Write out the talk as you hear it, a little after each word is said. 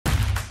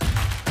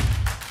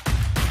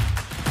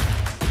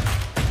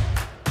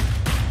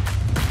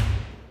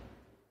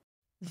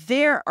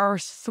there are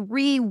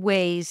three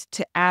ways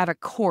to add a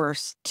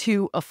course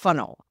to a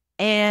funnel.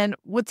 And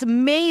what's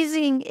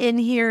amazing in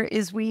here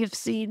is we have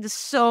seen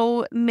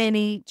so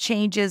many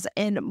changes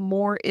and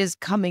more is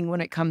coming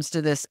when it comes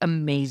to this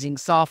amazing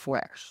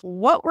software.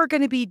 What we're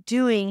going to be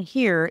doing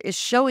here is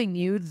showing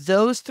you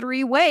those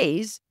three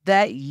ways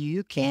that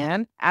you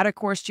can add a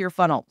course to your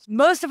funnel.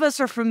 Most of us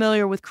are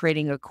familiar with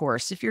creating a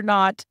course. If you're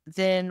not,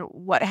 then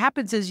what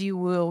happens is you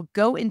will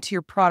go into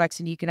your products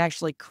and you can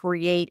actually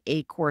create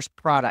a course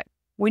product.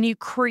 When you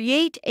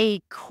create a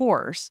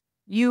course,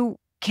 you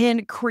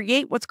can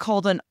create what's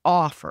called an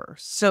offer.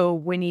 So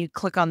when you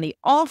click on the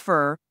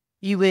offer,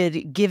 you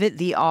would give it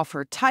the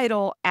offer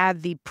title,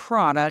 add the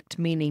product,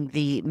 meaning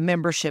the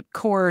membership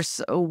course,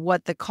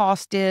 what the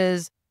cost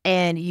is,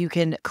 and you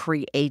can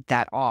create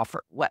that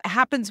offer. What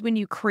happens when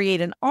you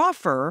create an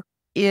offer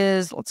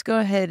is, let's go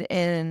ahead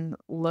and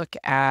look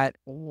at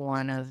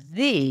one of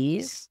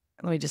these.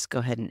 Let me just go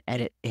ahead and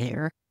edit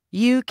here.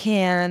 You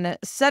can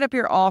set up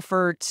your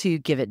offer to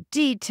give it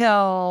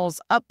details,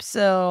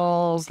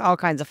 upsells, all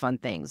kinds of fun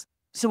things.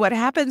 So what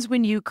happens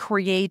when you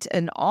create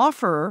an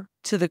offer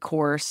to the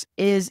course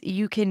is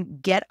you can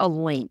get a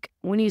link.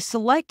 When you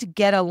select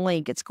get a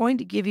link, it's going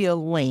to give you a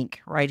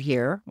link right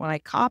here. When I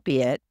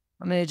copy it,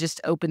 I'm going to just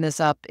open this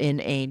up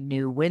in a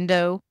new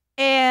window.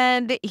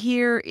 And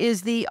here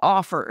is the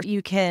offer.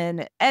 You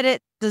can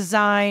edit,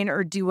 design,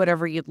 or do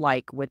whatever you'd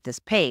like with this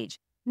page.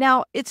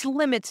 Now, it's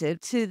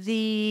limited to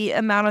the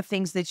amount of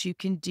things that you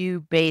can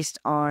do based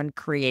on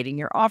creating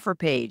your offer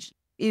page.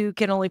 You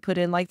can only put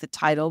in like the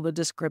title, the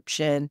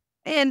description,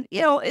 and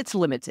it's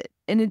limited.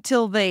 And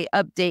until they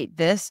update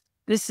this,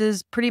 this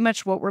is pretty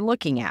much what we're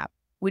looking at.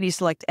 When you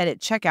select edit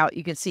checkout,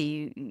 you can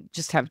see you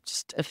just have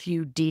just a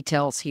few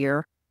details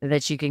here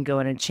that you can go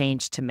in and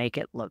change to make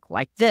it look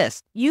like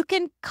this. You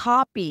can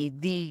copy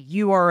the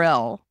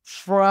URL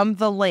from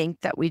the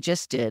link that we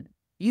just did.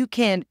 You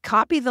can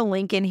copy the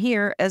link in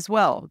here as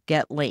well,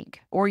 get link,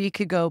 or you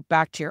could go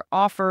back to your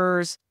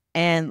offers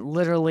and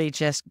literally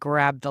just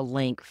grab the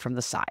link from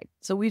the side.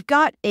 So we've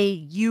got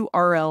a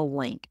URL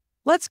link.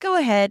 Let's go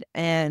ahead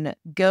and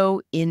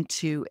go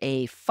into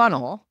a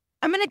funnel.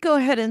 I'm going to go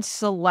ahead and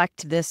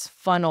select this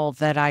funnel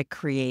that I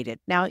created.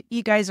 Now,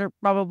 you guys are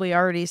probably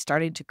already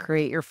starting to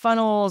create your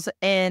funnels,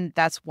 and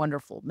that's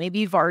wonderful. Maybe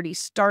you've already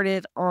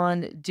started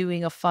on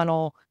doing a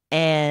funnel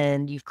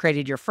and you've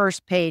created your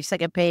first page,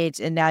 second page,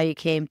 and now you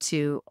came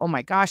to, oh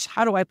my gosh,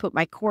 how do I put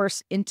my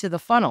course into the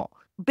funnel?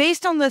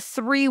 Based on the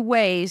three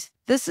ways,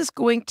 this is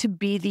going to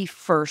be the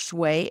first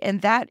way,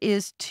 and that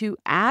is to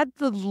add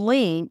the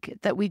link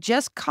that we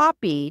just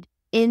copied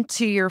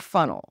into your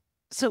funnel.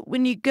 So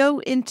when you go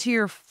into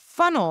your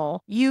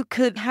funnel, you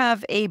could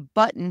have a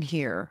button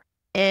here,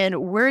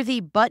 and where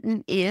the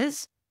button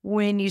is,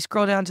 when you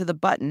scroll down to the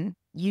button,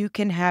 you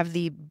can have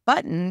the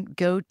button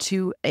go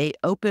to a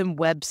open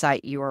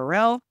website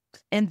URL,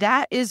 and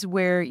that is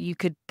where you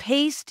could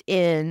paste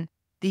in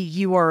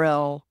the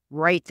URL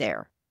right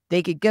there.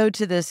 They could go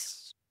to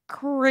this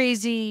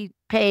crazy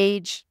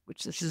page,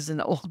 which this is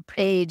an old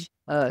page.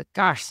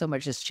 Gosh, so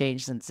much has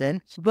changed since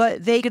then.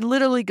 But they could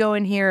literally go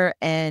in here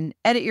and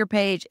edit your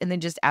page and then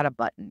just add a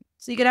button.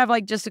 So you could have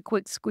like just a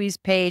quick squeeze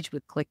page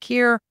with click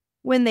here.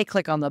 When they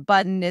click on the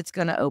button, it's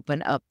going to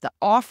open up the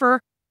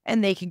offer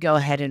and they can go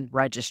ahead and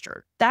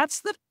register.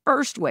 That's the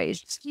first way,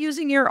 just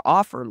using your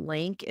offer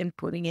link and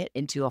putting it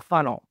into a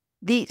funnel.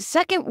 The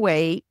second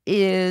way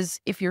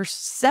is if you're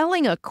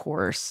selling a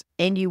course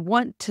and you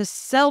want to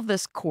sell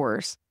this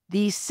course,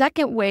 the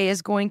second way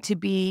is going to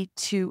be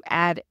to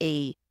add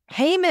a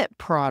payment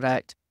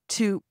product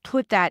to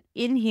put that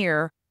in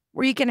here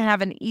where you can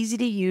have an easy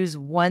to use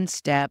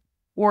one-step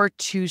or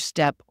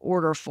two-step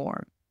order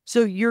form.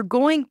 So you're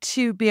going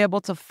to be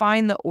able to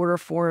find the order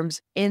forms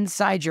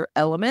inside your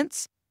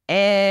elements,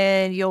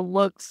 and you'll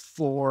look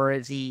for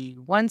the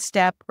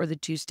one-step or the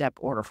two-step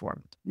order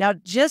form. Now,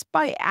 just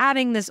by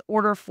adding this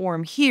order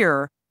form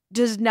here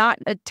does not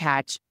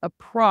attach a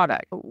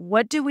product.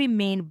 What do we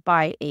mean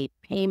by a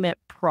payment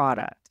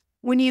product?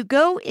 When you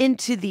go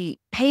into the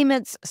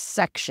payments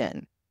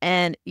section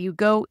and you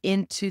go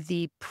into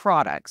the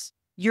products,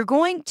 you're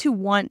going to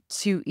want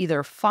to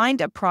either find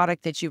a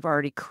product that you've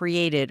already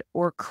created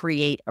or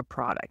create a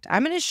product.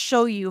 I'm going to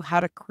show you how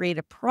to create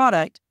a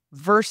product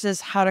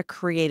versus how to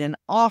create an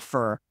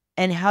offer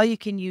and how you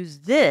can use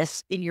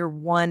this in your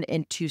one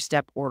and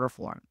two-step order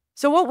form.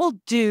 So what we'll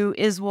do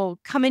is we'll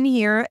come in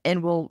here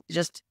and we'll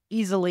just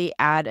easily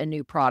add a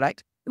new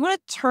product. We want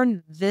to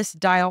turn this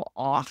dial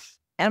off.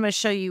 And I'm going to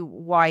show you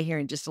why here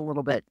in just a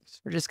little bit.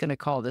 We're just going to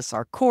call this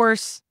our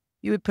course.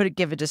 You would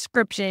give a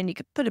description. You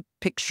could put a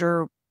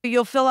picture.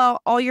 You'll fill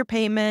out all your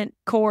payment,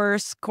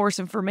 course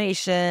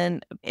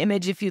information,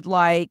 image if you'd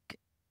like,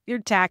 your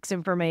tax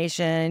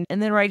information.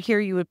 And then right here,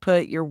 you would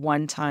put your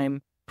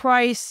one-time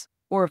price,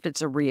 or if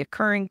it's a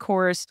reoccurring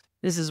course,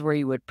 this is where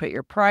you would put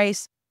your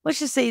price. Let's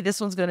just say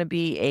this one's going to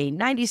be a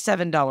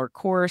 $97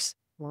 course.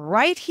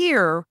 Right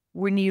here,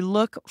 when you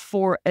look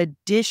for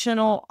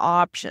additional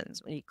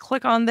options, when you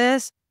click on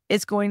this,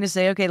 it's going to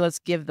say, okay, let's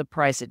give the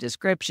price a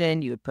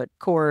description. You would put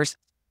course,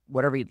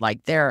 whatever you'd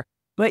like there.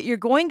 but you're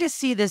going to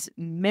see this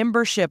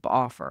membership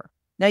offer.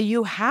 Now,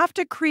 you have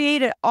to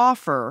create an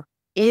offer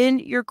in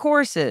your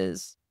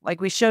courses,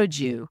 like we showed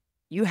you.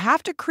 You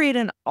have to create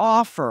an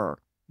offer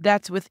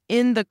that's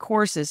within the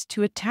courses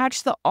to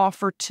attach the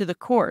offer to the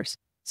course.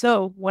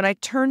 So when I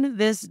turn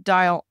this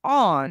dial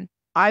on,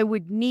 I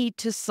would need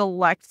to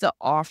select the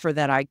offer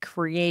that I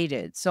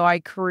created. So I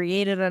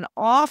created an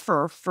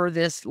offer for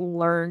this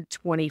Learn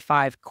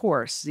 25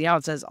 course. See how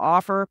it says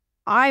offer?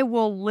 I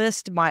will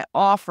list my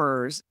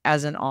offers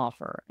as an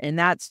offer, and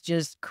that's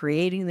just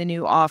creating the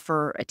new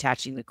offer,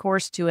 attaching the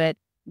course to it.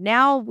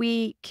 Now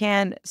we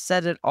can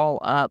set it all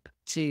up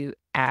to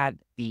add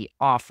the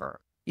offer.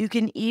 You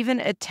can even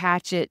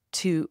attach it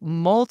to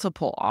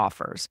multiple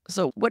offers.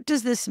 So what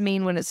does this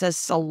mean when it says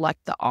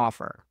select the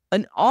offer?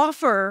 An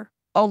offer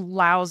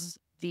allows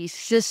the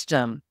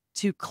system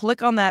to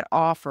click on that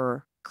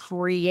offer,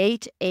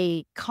 create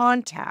a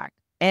contact,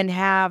 and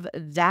have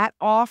that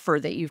offer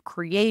that you've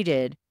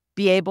created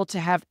be able to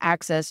have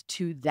access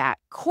to that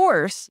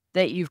course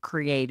that you've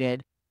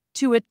created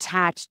to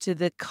attach to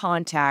the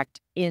contact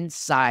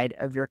inside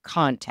of your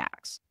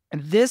contacts.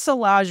 And this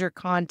allows your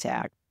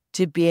contact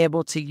to be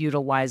able to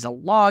utilize a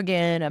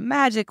login, a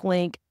magic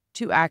link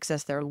to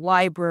access their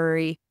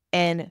library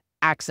and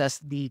access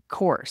the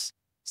course.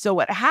 So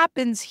what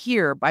happens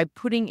here by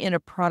putting in a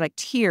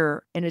product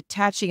here and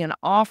attaching an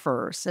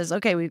offer says,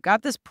 okay, we've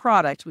got this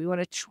product. We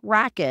want to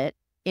track it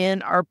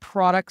in our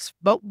products.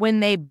 But when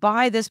they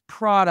buy this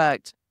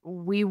product,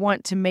 we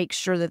want to make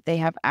sure that they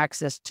have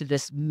access to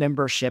this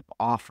membership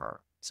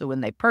offer. So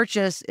when they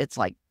purchase, it's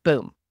like,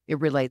 boom, it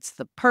relates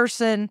the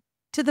person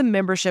to the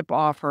membership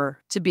offer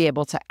to be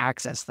able to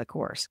access the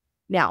course.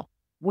 Now,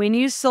 when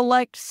you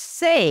select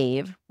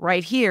save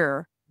right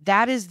here,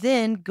 that is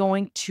then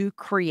going to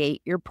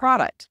create your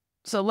product.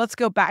 So let's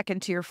go back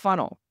into your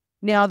funnel.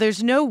 Now,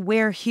 there's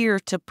nowhere here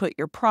to put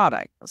your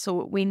product. So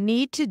what we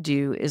need to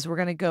do is we're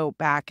going to go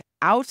back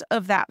out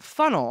of that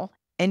funnel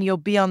and you'll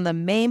be on the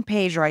main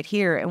page right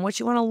here. And what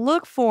you want to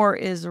look for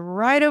is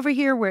right over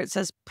here where it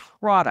says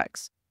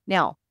products.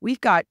 Now,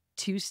 we've got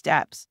 2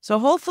 steps. So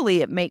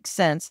hopefully it makes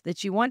sense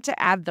that you want to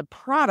add the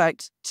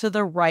product to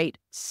the right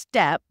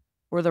step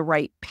or the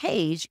right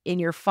page in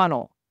your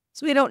funnel.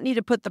 So we don't need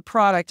to put the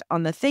product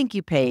on the thank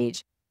you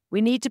page.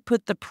 We need to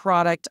put the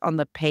product on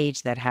the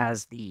page that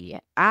has the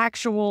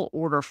actual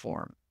order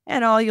form.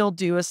 And all you'll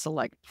do is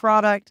select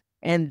product.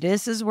 And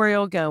this is where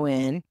you'll go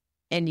in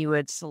and you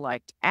would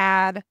select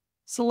add,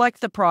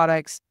 select the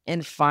products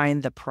and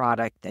find the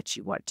product that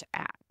you want to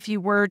add. If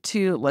you were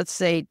to, let's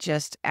say,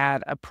 just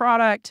add a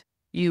product,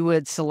 you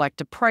would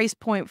select a price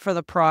point for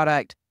the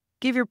product,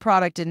 give your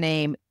product a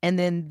name, and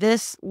then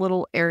this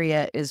little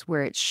area is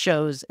where it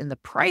shows in the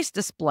price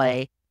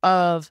display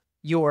of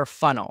your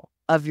funnel,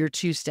 of your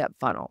 2-step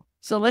funnel.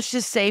 So let's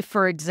just say,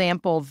 for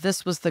example,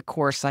 this was the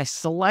course I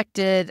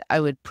selected. I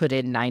would put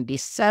in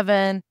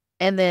 97,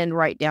 and then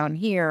right down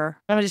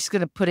here, I'm just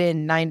going to put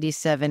in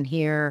 97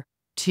 here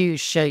to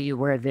show you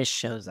where this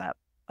shows up.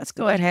 Let's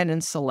go ahead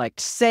and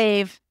select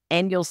save,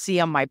 and you'll see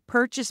on my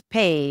purchase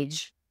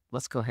page,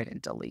 let's go ahead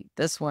and delete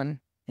this one.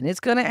 And it's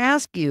going to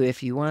ask you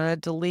if you want to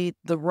delete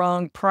the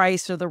wrong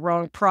price or the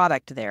wrong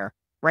product there.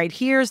 Right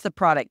here's the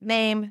product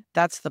name.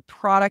 That's the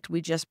product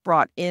we just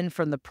brought in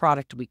from the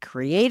product we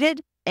created.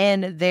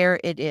 And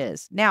there it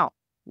is. Now,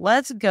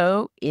 let's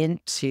go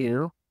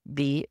into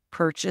the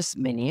purchase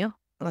menu.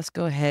 Let's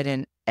go ahead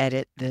and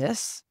edit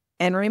this.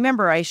 And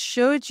remember, I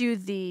showed you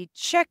the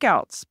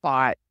checkout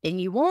spot, and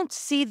you won't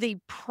see the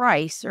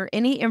price or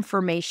any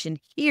information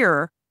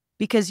here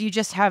because you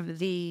just have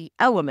the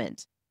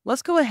element.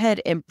 Let's go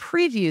ahead and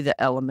preview the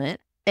element.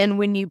 And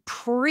when you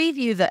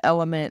preview the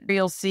element,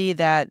 you'll see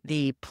that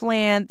the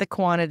plan, the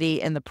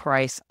quantity, and the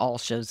price all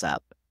shows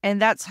up.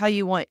 And that's how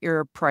you want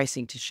your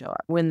pricing to show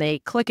up. When they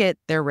click it,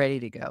 they're ready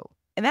to go.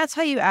 And that's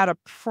how you add a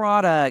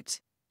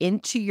product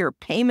into your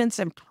payments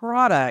and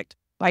product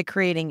by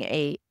creating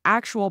an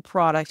actual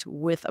product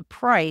with a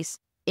price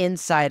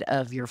inside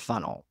of your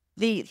funnel.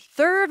 The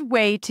third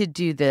way to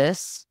do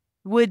this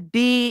would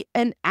be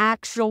an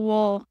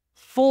actual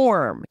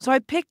form. So I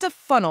picked a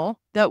funnel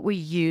that we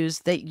use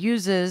that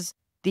uses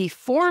the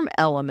form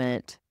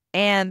element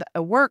and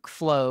a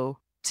workflow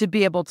to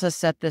be able to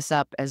set this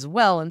up as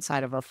well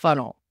inside of a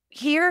funnel.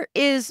 Here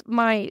is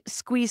my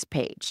squeeze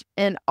page,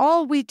 and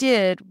all we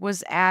did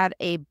was add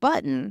a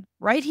button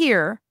right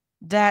here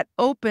that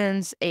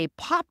opens a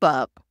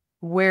pop-up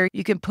where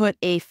you can put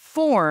a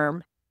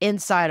form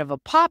inside of a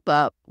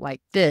pop-up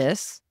like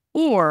this,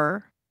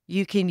 or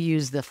you can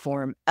use the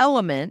form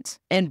element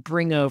and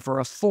bring over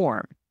a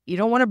form. You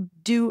don't want to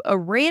do a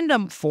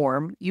random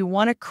form. You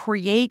want to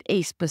create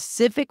a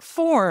specific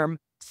form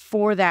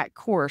for that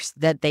course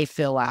that they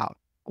fill out.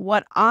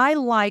 What I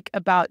like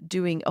about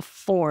doing a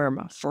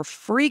form for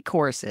free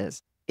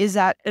courses is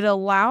that it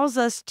allows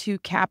us to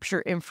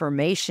capture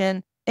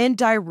information and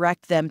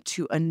direct them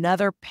to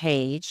another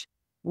page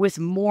with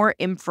more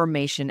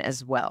information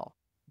as well.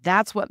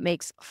 That's what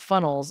makes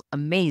funnels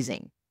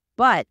amazing.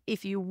 But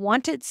if you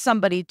wanted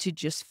somebody to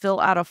just fill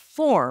out a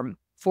form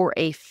for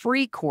a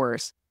free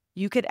course,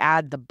 You could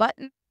add the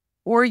button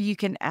or you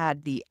can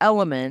add the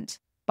element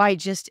by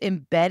just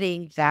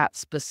embedding that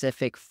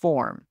specific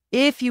form.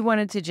 If you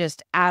wanted to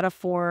just add a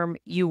form,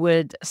 you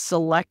would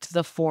select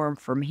the form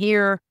from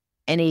here,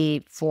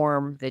 any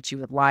form that you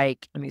would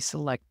like. Let me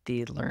select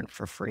the Learn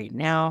for Free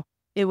now.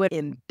 It would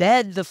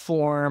embed the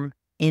form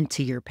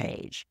into your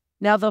page.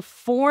 Now, the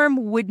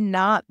form would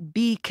not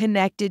be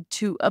connected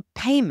to a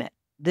payment.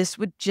 This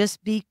would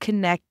just be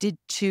connected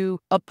to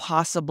a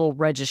possible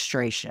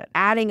registration.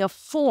 Adding a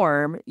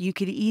form, you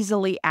could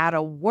easily add a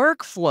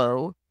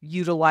workflow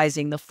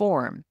utilizing the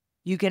form.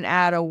 You can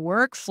add a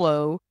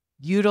workflow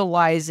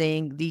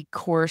utilizing the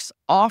course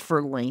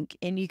offer link,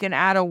 and you can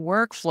add a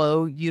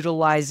workflow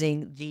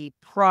utilizing the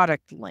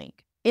product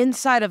link.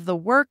 Inside of the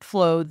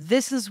workflow,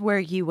 this is where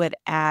you would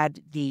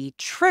add the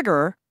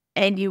trigger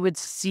and you would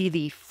see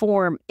the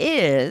form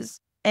is.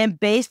 And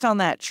based on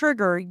that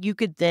trigger, you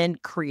could then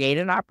create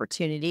an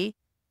opportunity.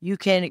 You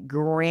can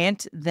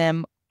grant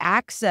them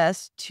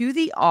access to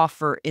the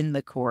offer in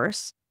the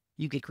course.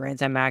 You could grant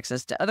them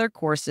access to other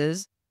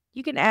courses.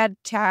 You can add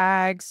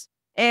tags,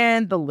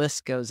 and the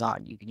list goes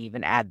on. You can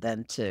even add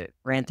them to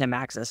grant them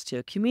access to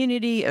a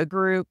community, a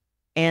group,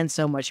 and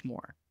so much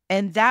more.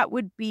 And that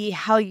would be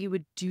how you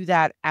would do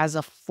that as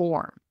a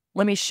form.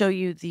 Let me show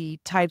you the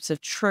types of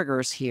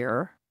triggers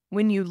here.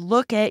 When you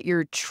look at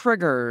your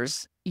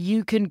triggers,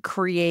 you can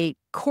create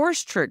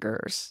course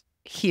triggers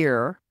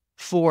here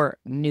for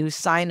new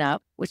sign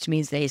up, which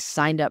means they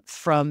signed up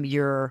from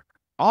your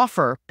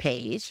offer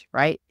page,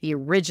 right? The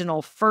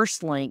original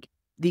first link.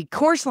 The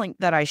course link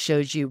that I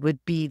showed you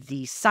would be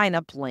the sign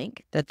up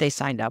link that they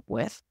signed up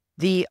with.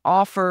 The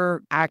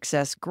offer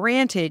access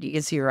granted, you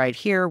can see right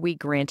here, we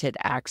granted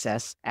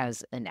access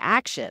as an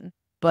action,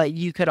 but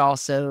you could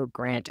also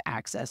grant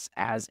access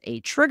as a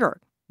trigger.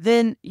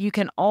 Then you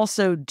can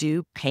also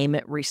do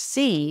payment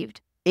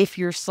received if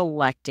you're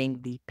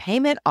selecting the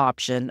payment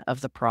option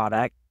of the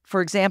product.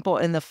 For example,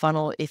 in the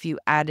funnel, if you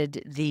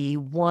added the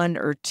 1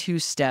 or 2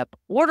 step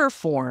order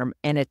form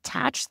and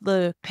attached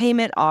the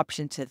payment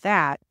option to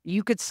that,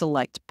 you could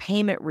select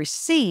payment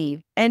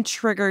received and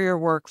trigger your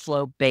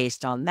workflow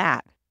based on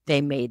that.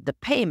 They made the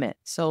payment,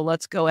 so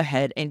let's go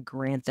ahead and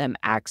grant them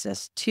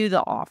access to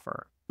the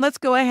offer. Let's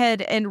go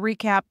ahead and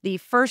recap. The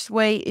first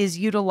way is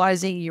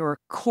utilizing your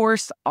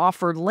course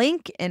offer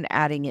link and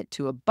adding it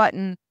to a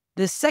button.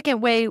 The second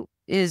way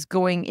is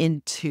going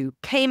into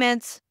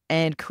payments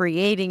and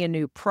creating a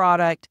new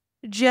product.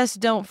 Just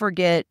don't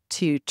forget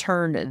to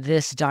turn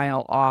this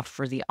dial off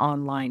for the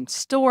online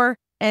store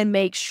and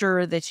make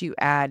sure that you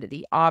add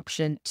the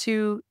option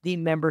to the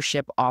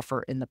membership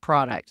offer in the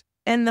product.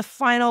 And the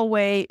final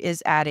way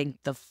is adding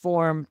the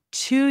form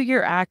to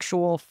your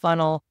actual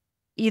funnel,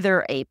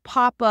 either a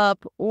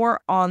pop-up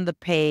or on the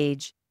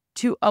page,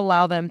 to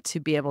allow them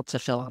to be able to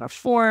fill out a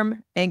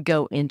form and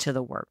go into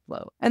the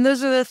workflow. And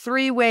those are the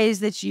 3 ways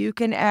that you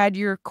can add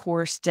your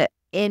course to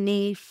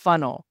any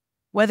funnel,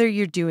 whether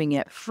you're doing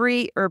it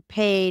free or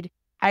paid.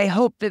 I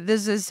hope that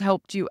this has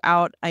helped you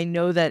out. I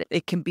know that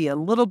it can be a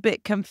little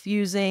bit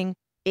confusing.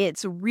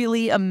 It's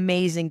really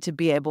amazing to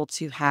be able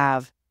to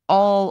have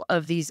all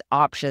of these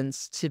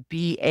options to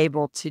be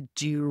able to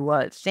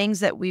do things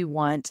that we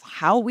want,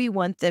 how we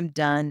want them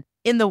done,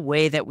 in the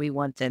way that we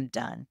want them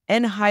done.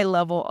 And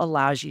HighLevel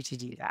allows you to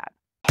do that.